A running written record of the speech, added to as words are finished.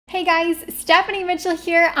Hey guys, Stephanie Mitchell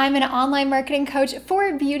here. I'm an online marketing coach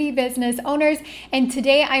for beauty business owners, and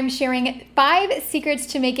today I'm sharing 5 secrets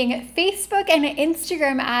to making Facebook and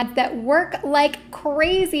Instagram ads that work like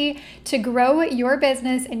crazy to grow your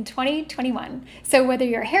business in 2021. So whether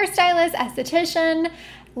you're a hairstylist, esthetician,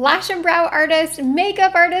 lash and brow artist,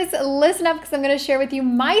 makeup artist, listen up because I'm going to share with you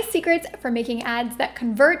my secrets for making ads that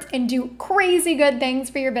convert and do crazy good things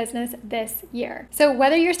for your business this year. So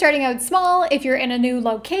whether you're starting out small, if you're in a new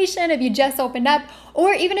location, if you just opened up,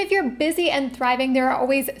 or even if you're busy and thriving, there are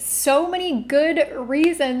always so many good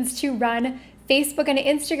reasons to run Facebook and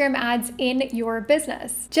Instagram ads in your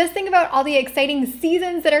business. Just think about all the exciting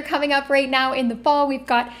seasons that are coming up right now in the fall. We've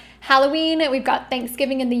got Halloween, we've got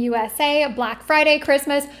Thanksgiving in the USA, Black Friday,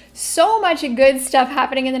 Christmas, so much good stuff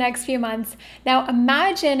happening in the next few months. Now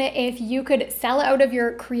imagine if you could sell out of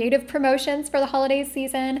your creative promotions for the holiday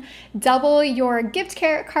season, double your gift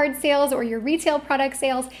card sales or your retail product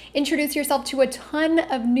sales, introduce yourself to a ton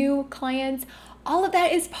of new clients. All of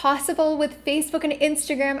that is possible with Facebook and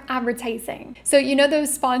Instagram advertising. So you know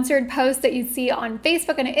those sponsored posts that you see on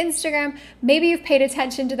Facebook and Instagram, maybe you've paid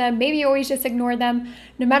attention to them, maybe you always just ignore them.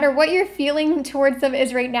 No matter what your feeling towards them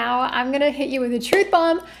is right now, I'm gonna hit you with a truth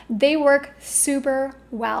bomb. They work super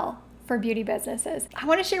well for beauty businesses. I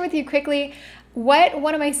wanna share with you quickly what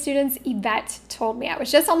one of my students, Yvette, told me. I was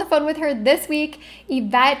just on the phone with her this week.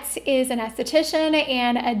 Yvette is an esthetician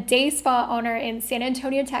and a day spa owner in San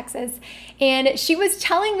Antonio, Texas. And she was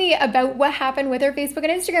telling me about what happened with her Facebook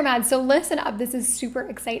and Instagram ads. So listen up, this is super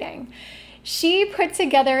exciting. She put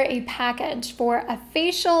together a package for a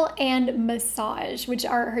facial and massage, which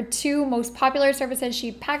are her 2 most popular services.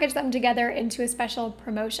 She packaged them together into a special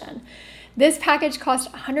promotion. This package cost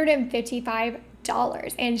 $155.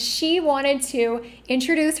 And she wanted to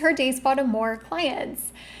introduce her day spa to more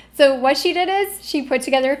clients. So what she did is she put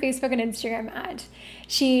together a Facebook and Instagram ad.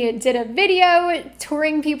 She did a video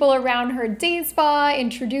touring people around her day spa,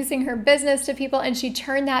 introducing her business to people, and she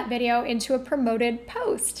turned that video into a promoted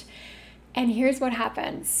post. And here's what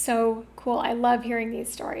happened. So cool. I love hearing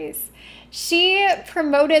these stories. She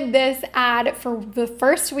promoted this ad for the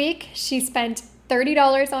first week. She spent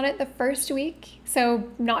 $30 on it the first week, so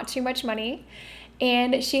not too much money.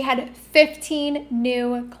 And she had 15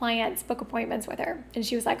 new clients book appointments with her. And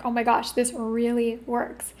she was like, oh my gosh, this really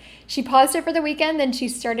works. She paused it for the weekend, then she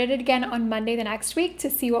started it again on Monday the next week to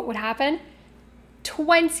see what would happen.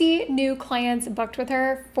 20 new clients booked with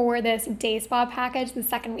her for this day spa package the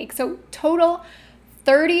second week. So total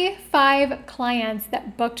 35 clients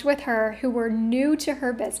that booked with her who were new to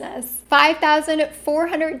her business.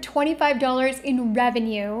 $5,425 in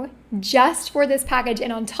revenue just for this package.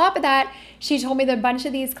 And on top of that, she told me that a bunch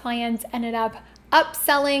of these clients ended up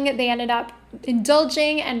upselling. They ended up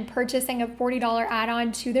indulging and purchasing a $40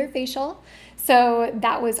 add-on to their facial. So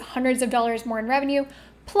that was hundreds of dollars more in revenue.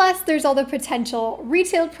 Plus, there's all the potential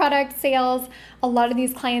retail product sales. A lot of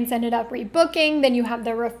these clients ended up rebooking. Then you have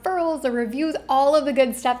the referrals, the reviews, all of the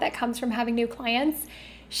good stuff that comes from having new clients.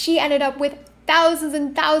 She ended up with thousands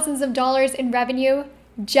and thousands of dollars in revenue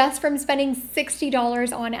just from spending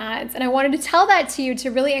 $60 on ads. And I wanted to tell that to you to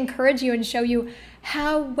really encourage you and show you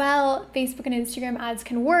how well Facebook and Instagram ads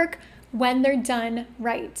can work when they're done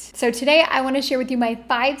right. So today I want to share with you my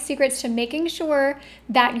 5 secrets to making sure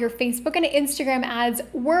that your Facebook and Instagram ads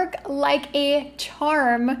work like a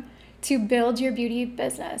charm to build your beauty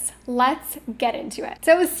business. Let's get into it.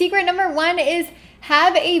 So secret number 1 is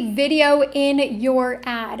have a video in your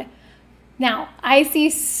ad. Now, I see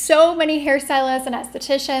so many hairstylists and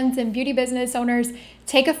estheticians and beauty business owners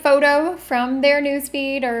take a photo from their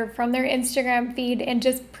newsfeed or from their Instagram feed and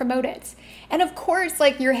just promote it. And of course,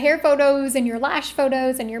 like your hair photos and your lash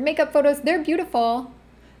photos and your makeup photos, they're beautiful,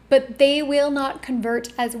 but they will not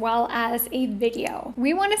convert as well as a video.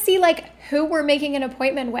 We want to see like who we're making an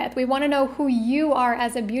appointment with. We want to know who you are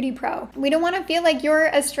as a beauty pro. We don't want to feel like you're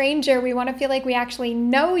a stranger. We want to feel like we actually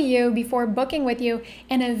know you before booking with you.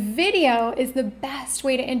 And a video is the best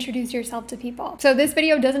way to introduce yourself to people. So this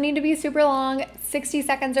video doesn't need to be super long. 60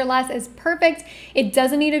 seconds or less is perfect. It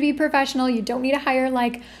doesn't need to be professional. You don't need to hire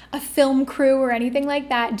like a film crew or anything like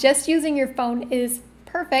that. Just using your phone is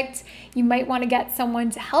perfect. You might want to get someone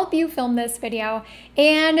to help you film this video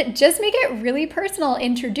and just make it really personal.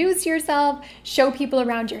 Introduce yourself, show people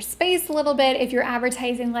around your space a little bit. If you're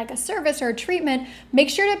advertising like a service or a treatment, make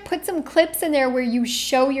sure to put some clips in there where you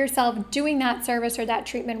show yourself doing that service or that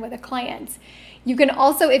treatment with a client. You can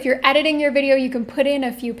also, if you're editing your video, you can put in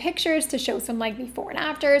a few pictures to show some like before and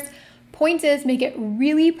afters. point is, make it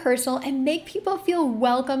really personal and make people feel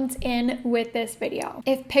welcomed in with this video.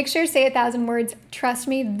 If pictures say 1,000 words, trust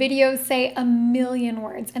me, videos say 1,000,000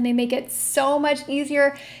 words, and they make it so much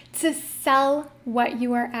easier to sell what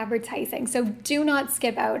you are advertising. So do not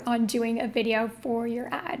skip out on doing a video for your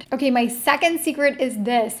ad. Okay, my second secret is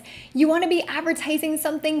this. You want to be advertising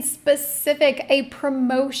something specific, a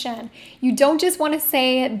promotion. You don't just want to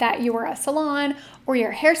say that you are a salon or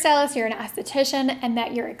you're a hairstylist, you're an esthetician, and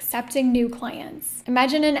that you're accepting new clients.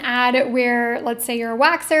 Imagine an ad where, let's say you're a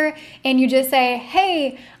waxer, and you just say,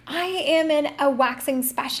 hey, I am a waxing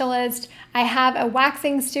specialist. I have a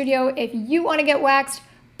waxing studio. If you want to get waxed,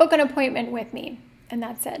 book an appointment with me. And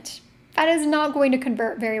that's it. That is not going to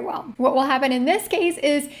convert very well. What will happen in this case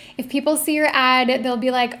is if people see your ad, they'll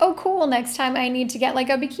be like, oh, cool, next time I need to get like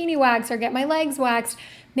a bikini wax or get my legs waxed,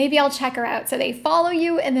 maybe I'll check her out. So they follow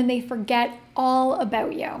you and then they forget all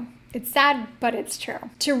about you. It's sad, but it's true.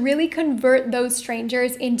 To really convert those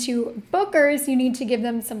strangers into bookers, you need to give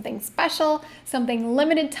them something special, something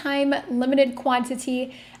limited time, limited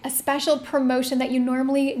quantity, a special promotion that you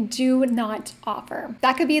normally do not offer.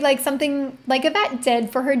 That could be like something like Yvette did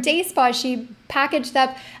for her day spa. She packaged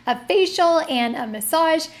up a facial and a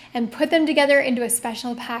massage and put them together into a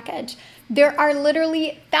special package. There are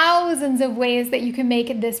literally thousands of ways that you can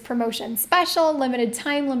make this promotion special, limited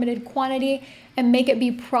time, limited quantity, and make it be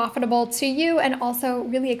profitable to you and also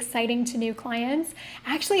really exciting to new clients.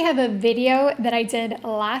 I actually have a video that I did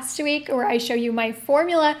last week where I show you my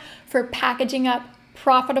formula for packaging up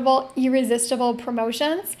profitable, irresistible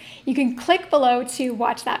promotions. You can click below to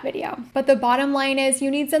watch that video. But the bottom line is you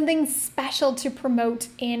need something special to promote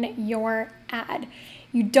in your ad.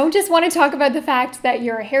 You don't just want to talk about the fact that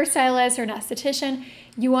you're a hairstylist or an esthetician.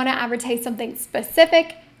 You want to advertise something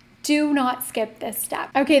specific. Do not skip this step.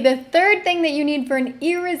 Okay, the third thing that you need for an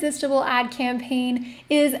irresistible ad campaign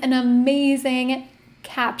is an amazing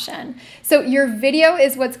caption. So your video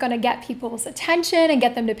is what's going to get people's attention and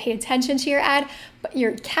get them to pay attention to your ad, but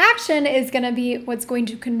your caption is going to be what's going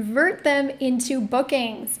to convert them into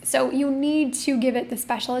bookings. So you need to give it the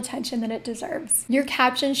special attention that it deserves. Your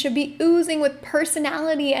caption should be oozing with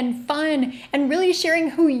personality and fun and really sharing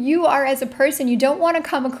who you are as a person. You don't want to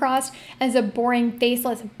come across as a boring,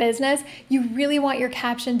 faceless business. You really want your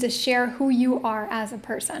caption to share who you are as a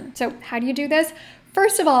person. So how do you do this?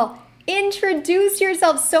 First of all, introduce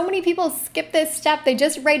yourself. So many people skip this step. They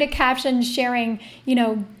just write a caption sharing,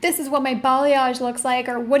 this is what my balayage looks like,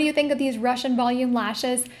 or what do you think of these Russian volume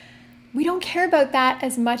lashes? We don't care about that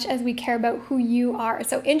as much as we care about who you are.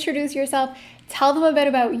 So introduce yourself, tell them a bit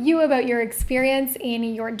about you, about your experience in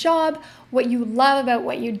your job, what you love about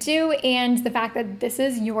what you do, and the fact that this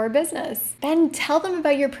is your business. Then tell them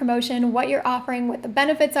about your promotion, what you're offering, what the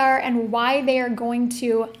benefits are, and why they are going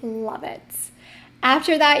to love it.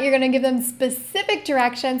 After that, you're going to give them specific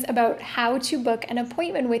directions about how to book an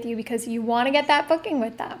appointment with you because you want to get that booking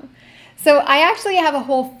with them. So I actually have a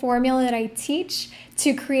whole formula that I teach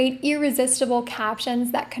to create irresistible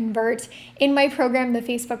captions that convert in my program, the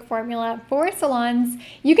Facebook Formula for Salons.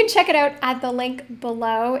 You can check it out at the link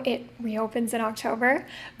below. It reopens in October.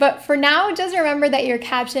 But for now, just remember that your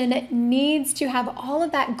caption needs to have all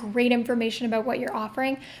of that great information about what you're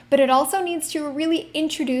offering, but it also needs to really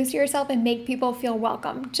introduce yourself and make people feel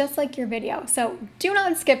welcome, just like your video. So do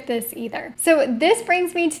not skip this either. So this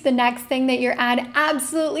brings me to the next thing that your ad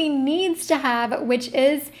absolutely needs to have, which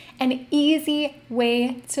is an easy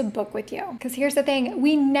way to book with you. Because here's the thing,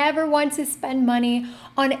 we never want to spend money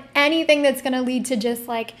on anything that's gonna lead to just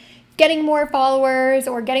like getting more followers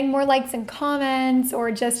or getting more likes and comments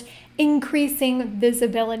or just increasing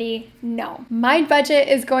visibility. No, my budget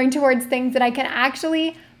is going towards things that I can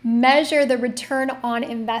actually measure the return on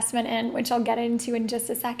investment in, which I'll get into in just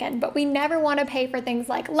a second. But we never want to pay for things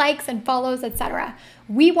like likes and follows, etc.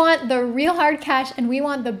 We want the real hard cash and we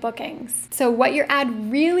want the bookings. So what your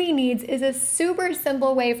ad really needs is a super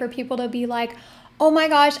simple way for people to be like, oh my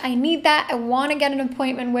gosh, I need that. I want to get an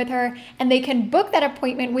appointment with her. And they can book that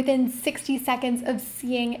appointment within 60 seconds of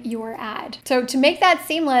seeing your ad. So to make that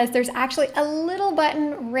seamless, there's actually a little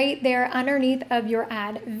button right there underneath of your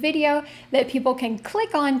ad video that people can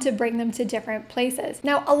click on to bring them to different places.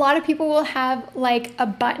 Now, a lot of people will have like a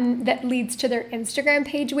button that leads to their Instagram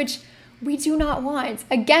page, which we do not want.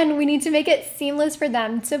 Again, we need to make it seamless for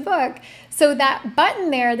them to book. So that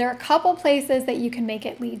button there are a couple places that you can make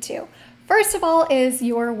it lead to. First of all is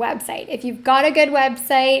your website. If you've got a good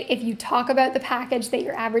website, if you talk about the package that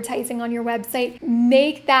you're advertising on your website,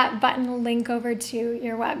 make that button link over to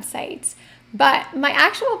your website. But my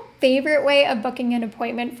actual favorite way of booking an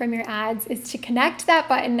appointment from your ads is to connect that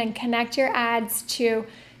button and connect your ads to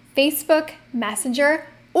Facebook Messenger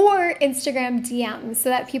or Instagram DMs so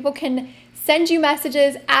that people can send you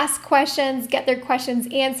messages, ask questions, get their questions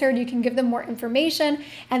answered. You can give them more information,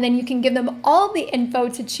 and then you can give them all the info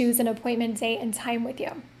to choose an appointment date and time with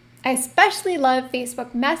you. I especially love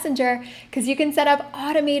Facebook Messenger because you can set up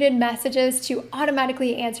automated messages to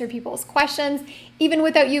automatically answer people's questions, even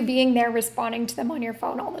without you being there responding to them on your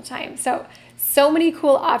phone all the time. So many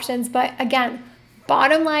cool options, but again,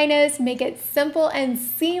 bottom line is make it simple and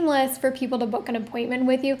seamless for people to book an appointment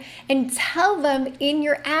with you, and tell them in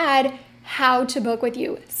your ad how to book with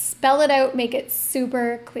you. Spell it out, make it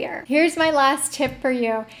super clear. Here's my last tip for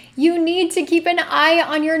you. You need to keep an eye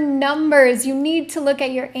on your numbers. You need to look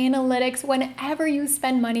at your analytics whenever you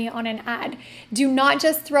spend money on an ad. Do not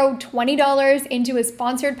just throw $20 into a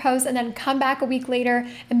sponsored post and then come back a week later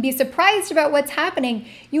and be surprised about what's happening.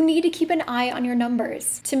 You need to keep an eye on your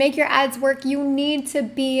numbers. To make your ads work, you need to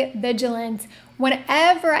be vigilant.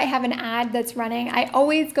 Whenever I have an ad that's running, I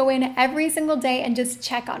always go in every single day and just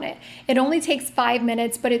check on it. It only takes 5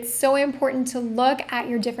 minutes, but it's so important to look at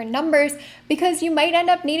your different numbers because you might end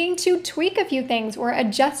up needing to tweak a few things or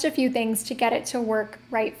adjust a few things to get it to work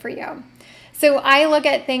right for you. So I look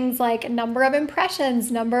at things like number of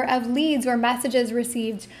impressions, number of leads or messages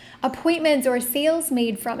received, appointments or sales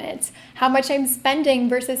made from it, how much I'm spending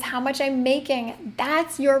versus how much I'm making.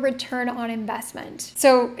 That's your return on investment.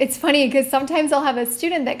 So it's funny because sometimes I'll have a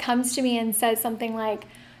student that comes to me and says something like,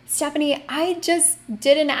 Stephanie, I just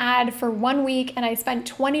did an ad for 1 week and I spent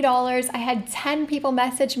 $20. I had 10 people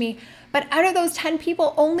message me, but out of those 10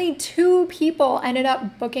 people, only 2 people ended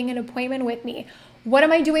up booking an appointment with me. What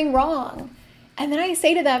am I doing wrong? And then I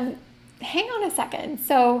say to them, hang on a second.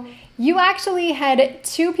 So you actually had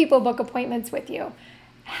 2 people book appointments with you.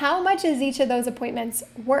 How much is each of those appointments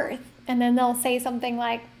worth? And then they'll say something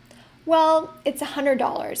like, well, it's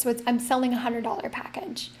 $100. So I'm selling a $100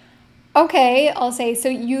 package. Okay, I'll say, so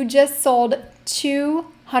you just sold 2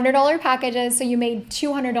 $100 packages, so you made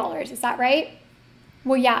 $200. Is that right?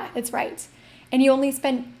 Well, yeah, it's right. And you only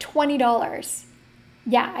spent $20.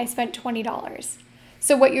 Yeah, I spent $20.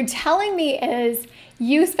 So what you're telling me is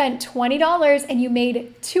you spent $20 and you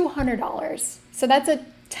made $200. So that's a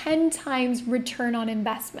 10 times return on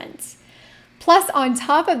investment. Plus, on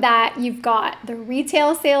top of that, you've got the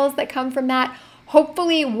retail sales that come from that.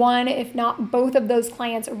 Hopefully one, if not both of those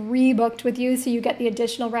clients rebooked with you, so you get the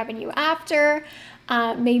additional revenue after.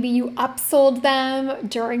 Maybe you upsold them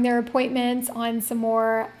during their appointments on some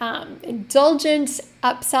more indulgent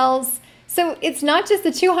upsells. So it's not just the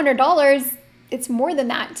 $200, it's more than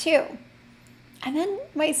that too. And then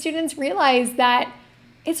my students realize that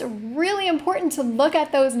it's really important to look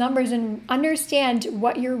at those numbers and understand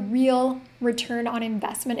what your real return on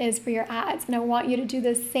investment is for your ads. And I want you to do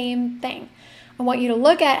the same thing. I want you to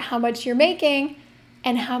look at how much you're making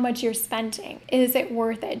and how much you're spending. Is it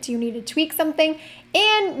worth it? Do you need to tweak something?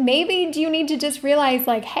 And maybe do you need to just realize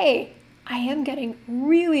like, hey, I am getting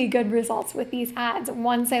really good results with these ads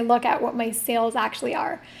once I look at what my sales actually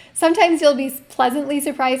are. Sometimes you'll be pleasantly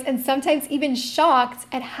surprised and sometimes even shocked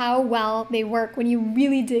at how well they work when you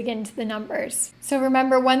really dig into the numbers. So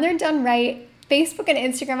remember, when they're done right, Facebook and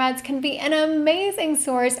Instagram ads can be an amazing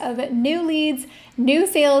source of new leads, new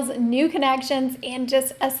sales, new connections, and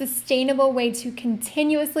just a sustainable way to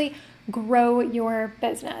continuously grow your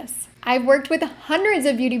business. I've worked with hundreds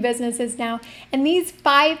of beauty businesses now, and these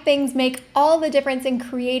 5 things make all the difference in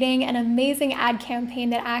creating an amazing ad campaign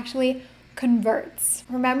that actually converts.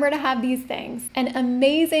 Remember to have these things: an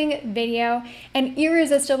amazing video, an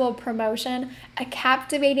irresistible promotion, a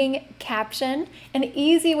captivating caption, an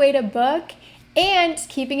easy way to book, and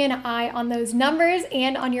keeping an eye on those numbers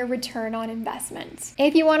and on your return on investment.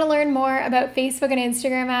 If you want to learn more about Facebook and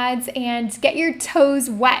Instagram ads and get your toes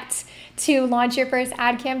wet to launch your first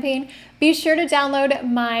ad campaign, be sure to download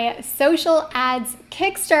my social ads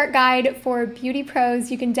kickstart guide for beauty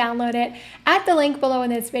pros. You can download it at the link below in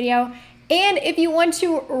this video. And if you want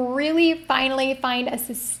to really finally find a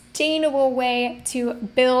sustainable way to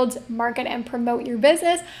build, market, and promote your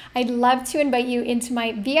business, I'd love to invite you into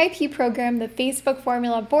my VIP program, the Facebook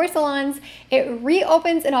Formula for Salons. It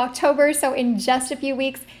reopens in October, so in just a few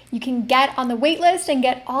weeks, you can get on the wait list and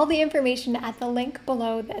get all the information at the link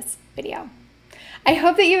below this video. I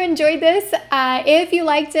hope that you enjoyed this. If you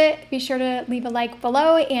liked it, be sure to leave a like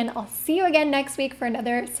below, and I'll see you again next week for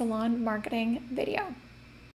another salon marketing video.